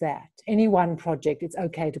towards that. Any one project, it's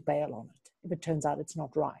okay to bail on it if it turns out it's not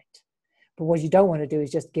right. But what you don't want to do is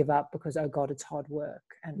just give up because, oh God, it's hard work.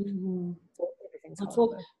 And everything's hard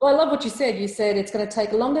work. Well, I love what you said. You said it's going to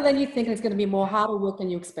take longer than you think, and it's going to be more harder work than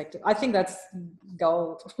you expected. I think that's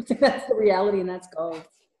gold. I think that's the reality, and that's gold.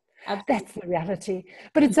 Absolutely. That's the reality.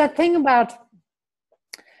 But it's that thing about,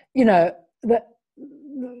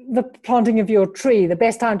 the planting of your tree. The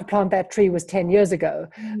best time to plant that tree was 10 years ago,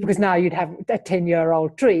 because now you'd have a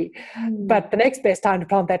 10-year-old tree. But the next best time to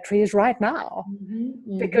plant that tree is right now,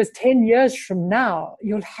 because 10 years from now,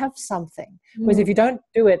 you'll have something. Whereas if you don't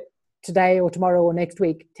do it today or tomorrow or next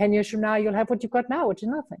week, 10 years from now, you'll have what you've got now, which is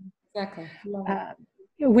nothing. Exactly.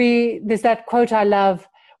 There's that quote I love: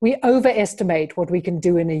 we overestimate what we can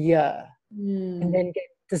do in a year and then get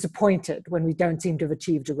disappointed when we don't seem to have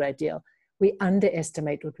achieved a great deal. We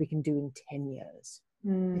underestimate what we can do in 10 years.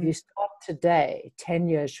 If you start today, 10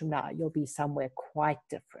 years from now, you'll be somewhere quite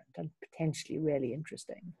different and potentially really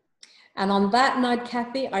interesting. And on that note,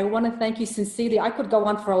 Kathy, I want to thank you sincerely. I could go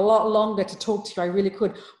on for a lot longer to talk to you. I really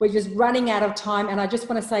could. We're just running out of time. And I just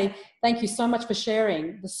want to say thank you so much for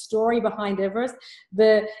sharing the story behind Everest,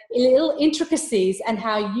 the little intricacies, and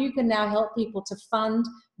how you can now help people to fund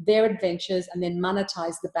their adventures and then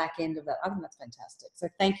monetize the back end of that. I think that's fantastic. So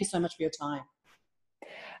thank you so much for your time.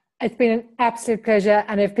 It's been an absolute pleasure.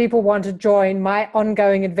 And if people want to join my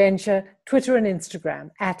ongoing adventure, Twitter and Instagram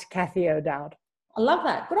 @Kathy O'Dowd. I love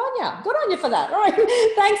that. Good on you. Good on you for that. All right.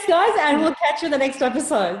 Thanks, guys. And we'll catch you in the next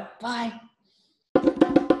episode. Bye.